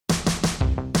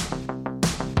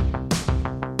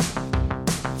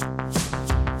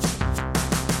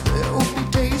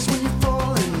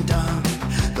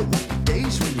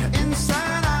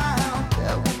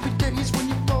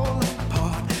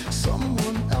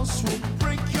else will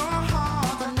break your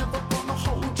heart. I'm never gonna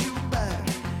hold you back.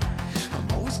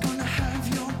 I'm always gonna have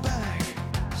your back.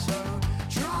 So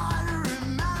try to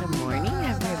remember. Good morning,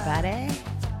 everybody.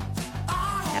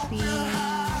 Happy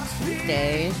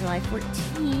Tuesday, July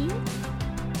 14th.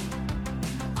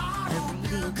 Our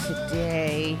reading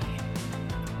today,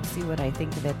 we'll see what I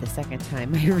think of it the second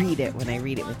time I read it when I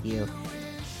read it with you.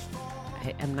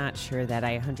 I'm not sure that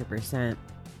I 100%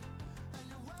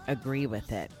 agree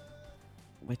with it,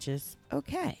 which is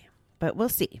okay, but we'll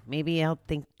see. Maybe I'll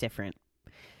think different.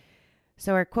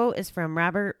 So our quote is from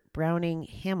Robert Browning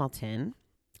Hamilton.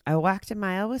 I walked a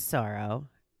mile with sorrow,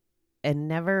 and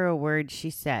never a word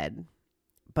she said,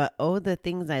 but oh, the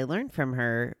things I learned from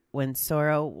her when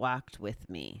sorrow walked with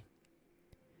me.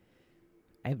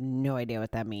 I have no idea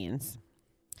what that means.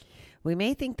 We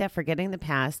may think that forgetting the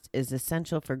past is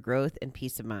essential for growth and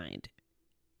peace of mind.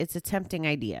 It's a tempting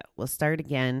idea. We'll start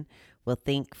again. We'll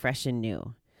think fresh and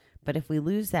new. But if we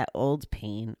lose that old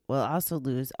pain, we'll also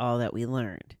lose all that we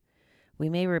learned. We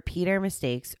may repeat our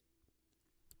mistakes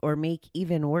or make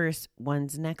even worse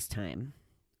ones next time.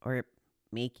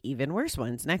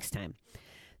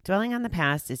 Dwelling on the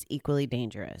past is equally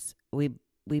dangerous. We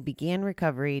began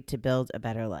recovery to build a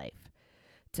better life.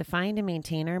 To find and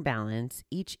maintain our balance,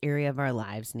 each area of our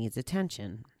lives needs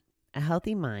attention. A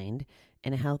healthy mind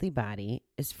and a healthy body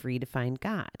is free to find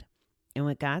God. And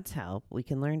with God's help, we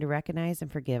can learn to recognize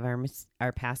and forgive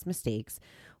our past mistakes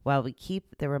while we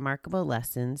keep the remarkable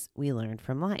lessons we learned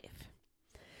from life.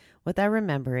 With our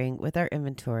remembering, with our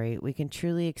inventory, we can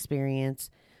truly experience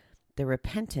the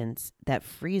repentance that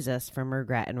frees us from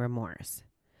regret and remorse.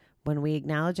 When we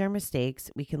acknowledge our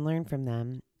mistakes, we can learn from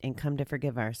them and come to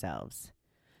forgive ourselves.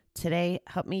 Today,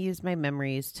 help me use my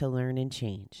memories to learn and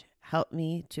change. Help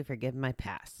me to forgive my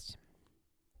past.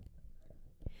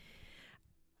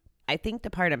 I think the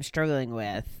part I'm struggling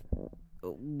with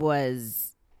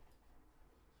was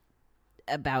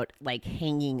about like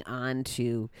hanging on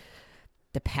to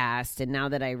the past. And now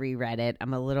that I reread it,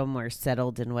 I'm a little more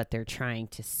settled in what they're trying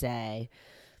to say.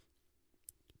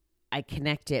 I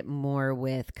connect it more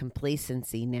with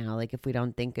complacency now. Like if we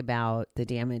don't think about the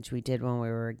damage we did when we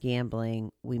were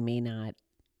gambling, we may not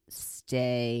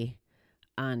stay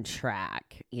on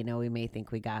track. You know, we may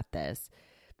think we got this.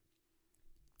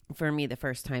 For me, the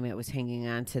first time it was hanging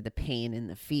on to the pain and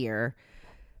the fear.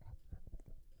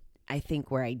 I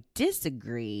think where I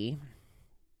disagree,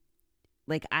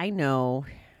 like I know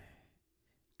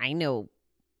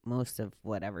most of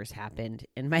whatever's happened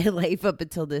in my life up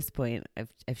until this point. I've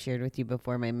shared with you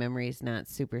before, my memory is not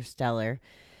super stellar.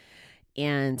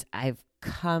 And I've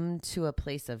come to a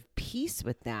place of peace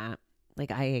with that.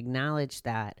 Like I acknowledge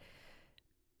that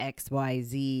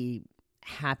XYZ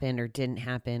happened or didn't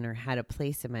happen or had a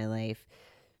place in my life.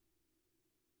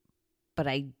 But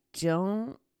I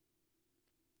don't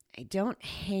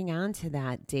hang on to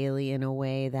that daily in a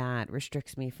way that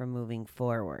restricts me from moving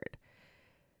forward.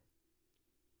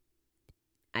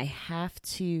 I have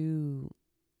to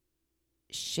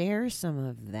share some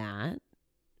of that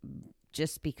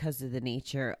just because of the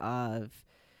nature of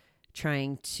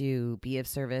trying to be of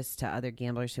service to other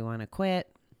gamblers who want to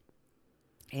quit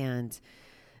and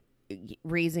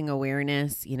raising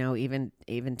awareness, you know, even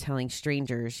telling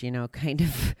strangers, you know, kind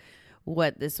of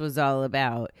what this was all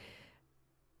about.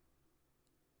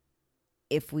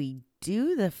 If we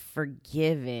do the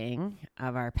forgiving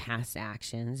of our past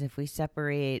actions, if we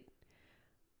separate,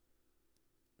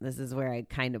 this is where I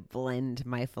kind of blend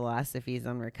my philosophies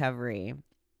on recovery.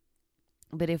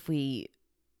 But if we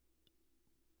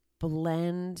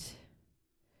blend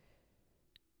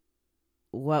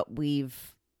what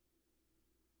we've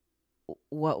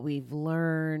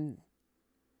learned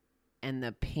and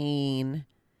the pain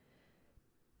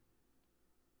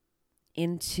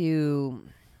into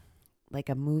like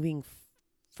a moving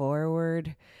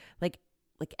forward, like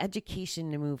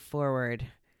education to move forward.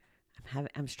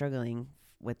 I'm struggling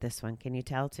with this one. Can you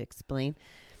tell to explain?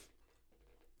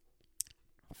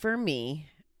 For me,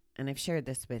 and I've shared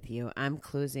this with you, I'm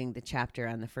closing the chapter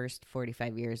on the first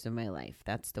 45 years of my life.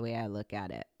 That's the way I look at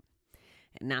it.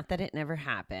 Not that it never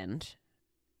happened.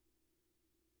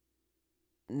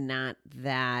 Not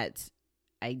that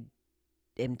I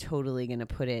am totally going to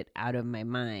put it out of my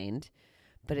mind,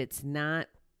 but it's not,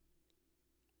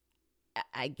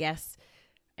 I guess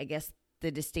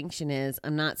the distinction is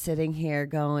I'm not sitting here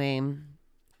going,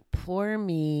 poor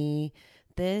me,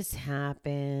 this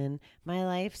happened, my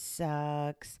life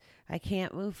sucks, I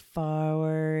can't move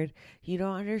forward, you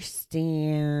don't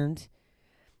understand.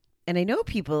 And I know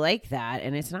people like that,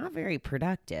 and it's not very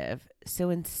productive.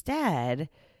 So instead,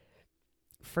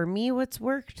 for me, what's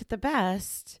worked the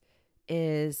best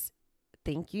is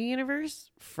thank you,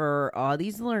 universe, for all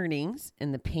these learnings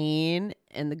and the pain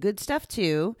and the good stuff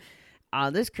too.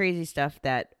 All this crazy stuff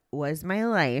that was my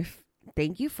life.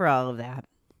 Thank you for all of that.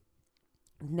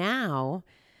 Now,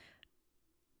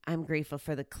 I'm grateful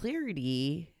for the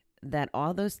clarity that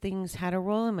all those things had a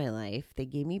role in my life. They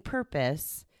gave me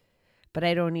purpose, but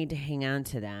I don't need to hang on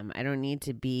to them. I don't need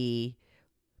to be,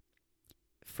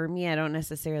 for me, I don't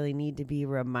necessarily need to be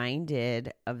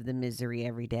reminded of the misery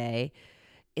every day.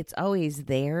 It's always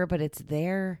there, but it's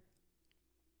there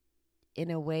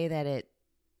in a way that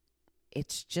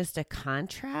it's just a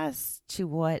contrast to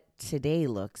what today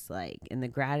looks like and the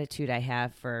gratitude I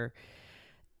have for,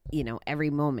 every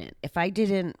moment.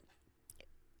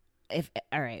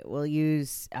 All right, we'll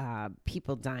use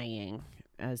people dying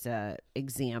as a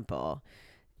example.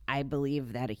 I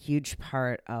believe that a huge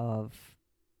part of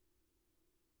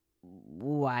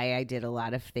why I did a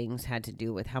lot of things had to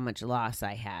do with how much loss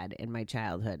I had in my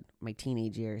childhood, my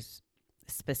teenage years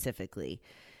specifically.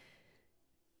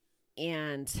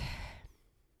 And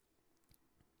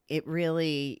it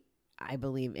really, I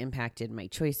believe, impacted my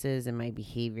choices and my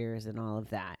behaviors and all of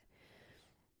that.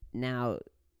 Now,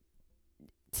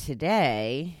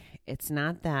 today, it's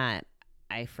not that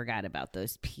I forgot about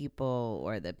those people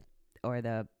or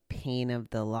the pain of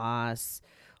the loss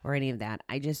or any of that.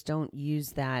 I just don't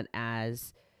use that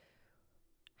as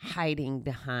hiding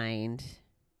behind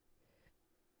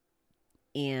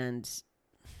and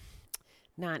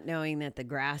not knowing that the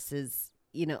grass is,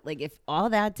 like if all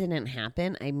that didn't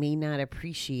happen, I may not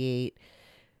appreciate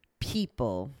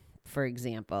people, for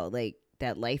example, like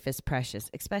that life is precious,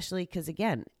 especially because,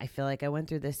 again, I feel like I went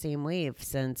through the same wave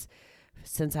since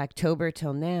October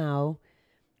till now,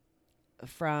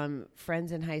 from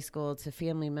friends in high school to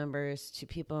family members to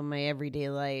people in my everyday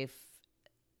life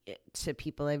to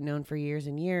people I've known for years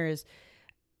and years.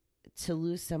 To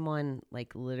lose someone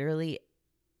like literally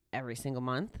every single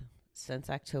month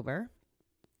since October,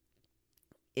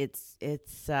 it's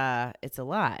a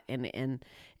lot. And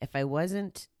if I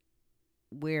wasn't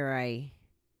where I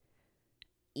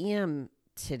am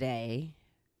today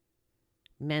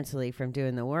mentally from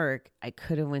doing the work, I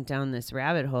could have went down this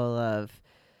rabbit hole of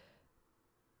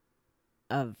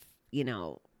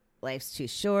life's too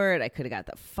short. I could have got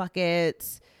the fuck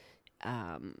it.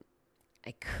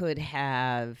 I could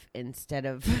have, instead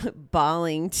of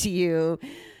bawling to you,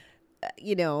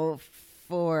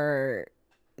 for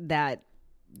that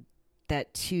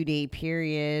 2-day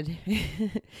period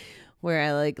where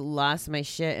I like lost my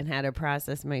shit and had to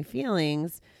process my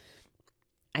feelings,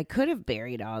 I could have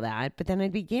buried all that, but then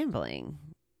I'd be gambling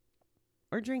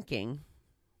or drinking.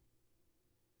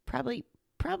 Probably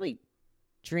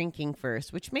drinking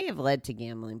first, which may have led to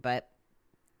gambling, but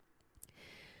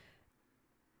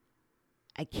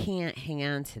I can't hang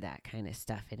on to that kind of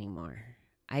stuff anymore.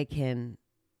 I can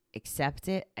accept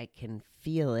it. I can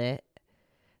feel it.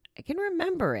 I can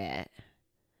remember it,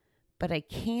 but I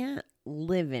can't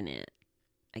live in it.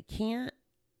 I can't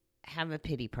have a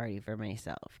pity party for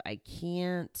myself. I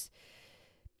can't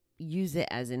use it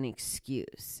as an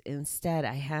excuse. Instead,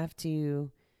 I have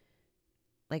to,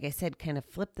 like I said, kind of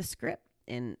flip the script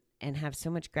and have so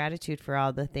much gratitude for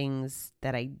all the things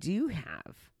that I do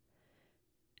have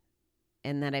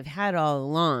and that I've had all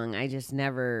along. I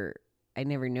never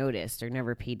noticed or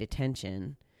never paid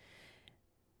attention.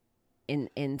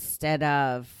 Instead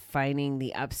of finding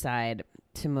the upside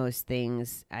to most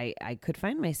things, I could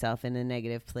find myself in a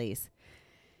negative place.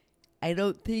 I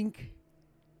don't think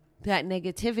that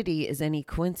negativity is any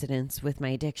coincidence with my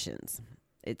addictions.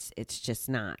 It's just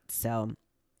not. So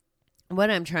what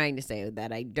I'm trying to say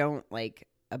that I don't like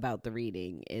about the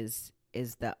reading is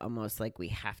the almost like we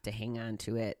have to hang on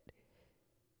to it.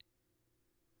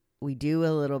 We do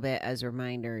a little bit as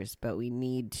reminders, but we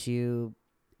need to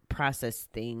process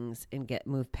things and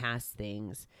move past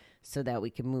things so that we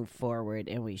can move forward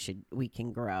and we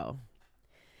can grow.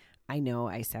 I know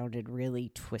I sounded really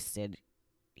twisted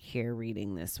here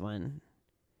reading this one,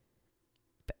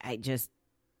 but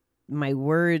my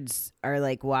words are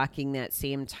like walking that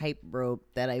same tightrope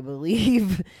that I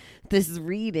believe this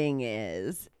reading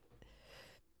is.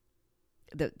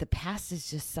 The past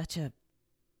is just such a,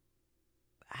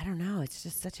 I don't know, it's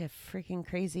just such a freaking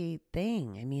crazy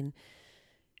thing. I mean,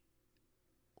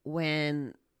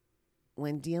 when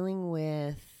dealing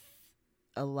with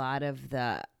a lot of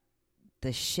the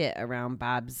shit around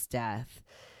Bob's death,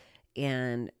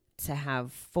 and to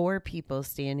have 4 people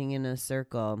standing in a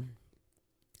circle,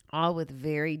 all with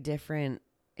very different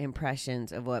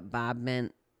impressions of what Bob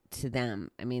meant to them.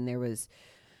 I mean, there was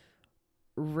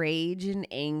rage and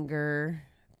anger.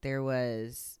 There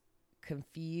was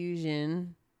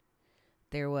confusion.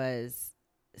 There was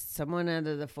someone out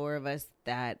of the four of us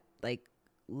that like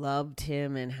loved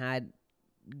him and had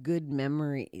good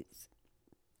memories.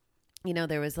 You know,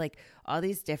 there was like all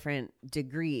these different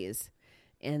degrees,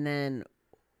 and then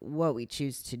what we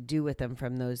choose to do with them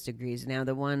from those degrees. Now,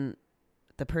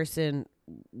 the person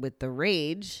with the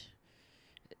rage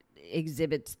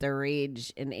exhibits the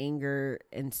rage and anger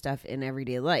and stuff in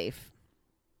everyday life.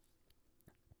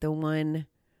 The one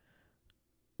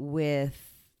with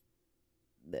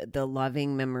the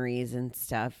loving memories and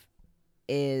stuff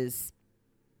is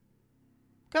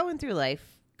going through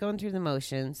life, going through the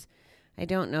motions. I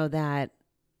don't know that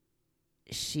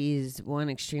she's one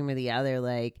extreme or the other.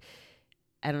 Like,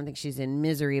 I don't think she's in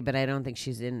misery, but I don't think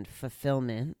she's in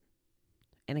fulfillment.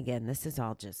 And again, this is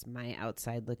all just my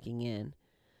outside looking in.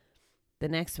 The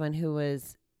next one, who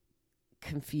was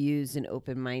confused and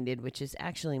open-minded, which is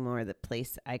actually more the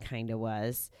place I kind of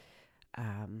was.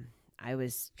 I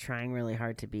was trying really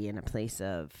hard to be in a place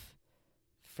of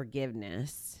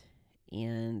forgiveness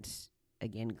and,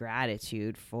 again,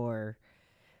 gratitude for,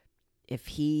 if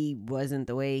he wasn't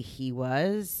the way he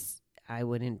was, I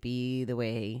wouldn't be the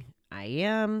way I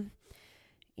am.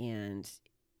 And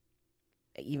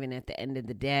even at the end of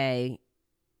the day,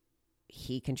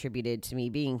 he contributed to me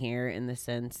being here in the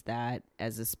sense that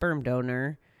as a sperm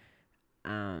donor,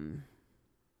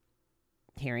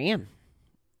 here I am.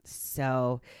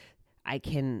 So I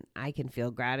can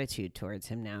feel gratitude towards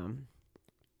him now.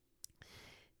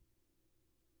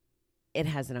 It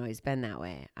hasn't always been that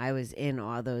way. I was in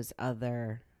all those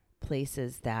other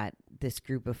places that this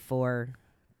group of four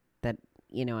that,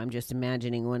 you know, I'm just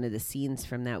imagining one of the scenes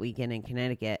from that weekend in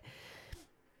Connecticut.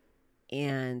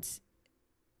 And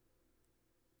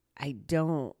I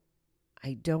don't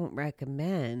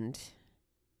recommend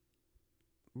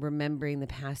remembering the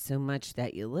past so much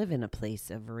that you live in a place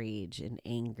of rage and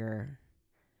anger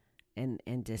and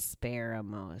despair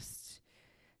almost.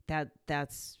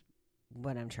 That's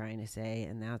what I'm trying to say,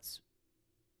 and that's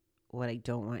what I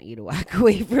don't want you to walk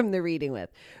away from the reading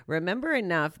with. Remember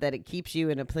enough that it keeps you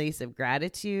in a place of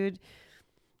gratitude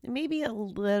and maybe a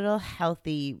little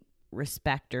healthy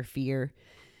respect or fear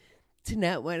to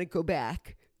not want to go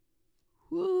back.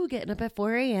 Woo, getting up at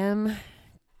 4 a.m.,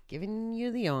 giving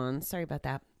you the yawn. Sorry about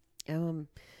that.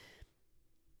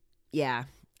 Yeah,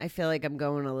 I feel like I'm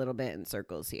going a little bit in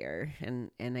circles here,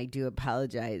 and I do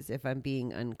apologize if I'm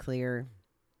being unclear.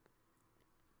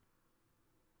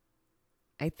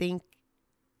 I think,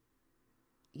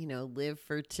 you know, live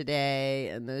for today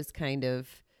and those kind of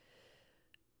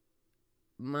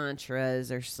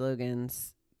mantras or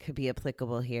slogans could be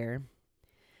applicable here.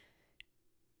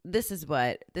 This is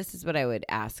what I would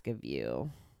ask of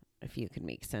you, if you could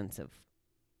make sense of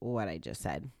what I just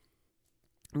said.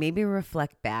 Maybe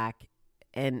reflect back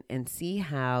and see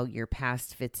how your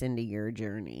past fits into your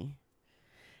journey,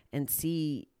 and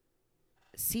see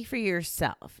for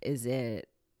yourself. Is it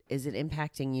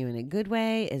impacting you in a good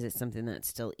way? Is it something that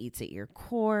still eats at your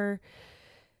core?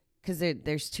 Because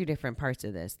there's two different parts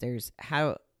of this. There's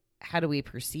how do we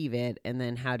perceive it, and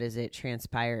then how does it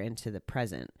transpire into the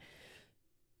present?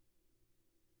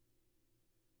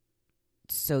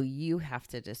 So you have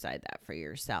to decide that for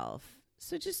yourself.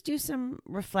 So just do some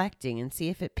reflecting and see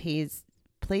if it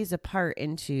plays a part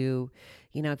into,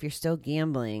 you know, if you're still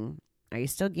gambling. Are you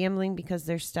still gambling because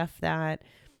there's stuff that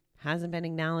hasn't been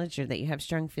acknowledged or that you have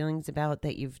strong feelings about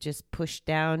that you've just pushed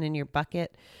down in your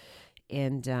bucket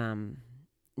and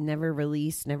never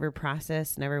released, never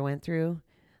processed, never went through?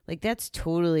 Like, that's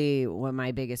totally what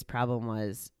my biggest problem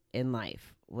was in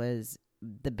life, was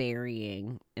the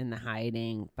burying and the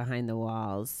hiding behind the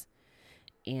walls.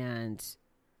 And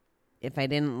if I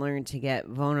didn't learn to get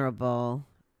vulnerable,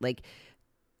 like,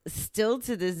 still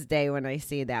to this day when I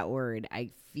say that word, I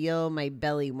feel my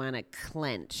belly want to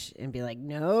clench and be like,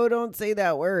 no, don't say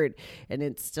that word. And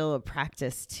it's still a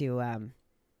practice to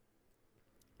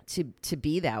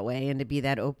be that way and to be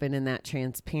that open and that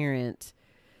transparent.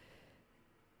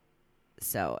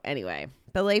 So anyway,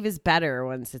 but life is better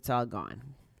once it's all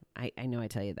gone. I know I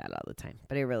tell you that all the time,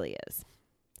 but it really is.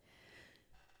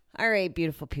 All right,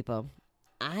 beautiful people.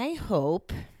 I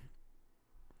hope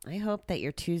that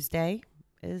your Tuesday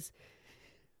is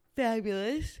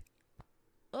fabulous.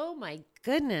 Oh my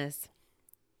goodness.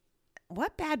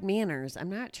 What bad manners. I'm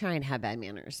not trying to have bad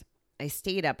manners. I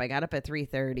stayed up. I got up at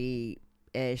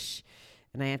 3:30-ish,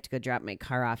 and I have to go drop my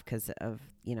car off because of,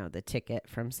 you know, the ticket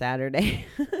from Saturday.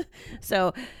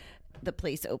 So the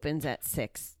place opens at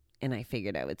 6, and I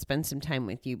figured I would spend some time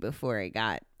with you before I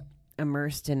got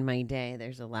immersed in my day.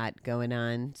 There's a lot going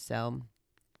on, so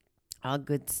all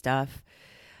good stuff.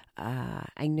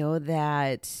 I know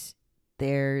that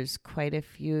there's quite a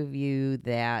few of you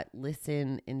that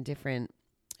listen in different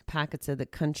pockets of the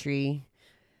country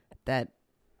that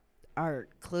are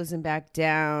closing back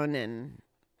down and,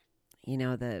 you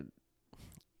know, the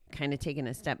kind of taking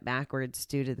a step backwards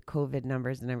due to the COVID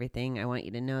numbers and everything. I want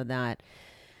you to know that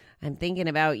I'm thinking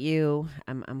about you.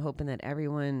 I'm hoping that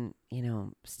everyone, you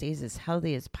know, stays as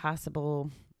healthy as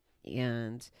possible.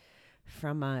 And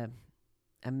from a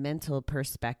mental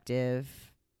perspective,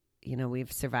 you know,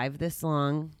 we've survived this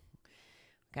long.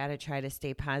 Got to try to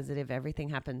stay positive. Everything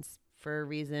happens for a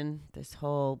reason. This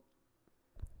whole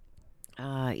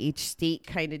each state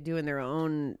kind of doing their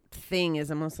own thing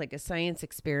is almost like a science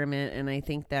experiment. And I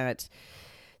think that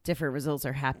different results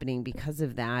are happening because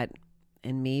of that.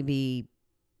 And maybe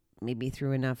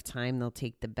through enough time, they'll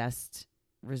take the best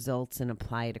results and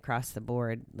apply it across the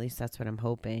board. At least that's what I'm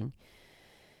hoping.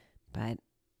 But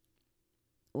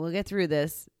we'll get through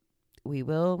this. We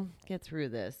will get through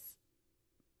this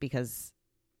because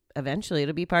eventually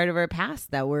it'll be part of our past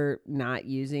that we're not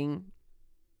using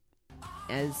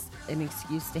as an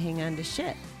excuse to hang on to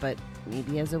shit, but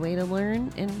maybe as a way to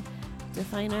learn and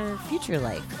define our future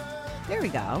life. There we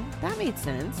go. That made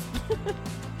sense.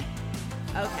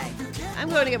 Okay. I'm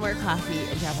going to get more coffee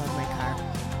and drop off my car.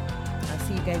 I'll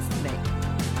see you guys tonight.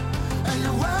 And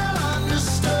you're well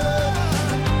understood.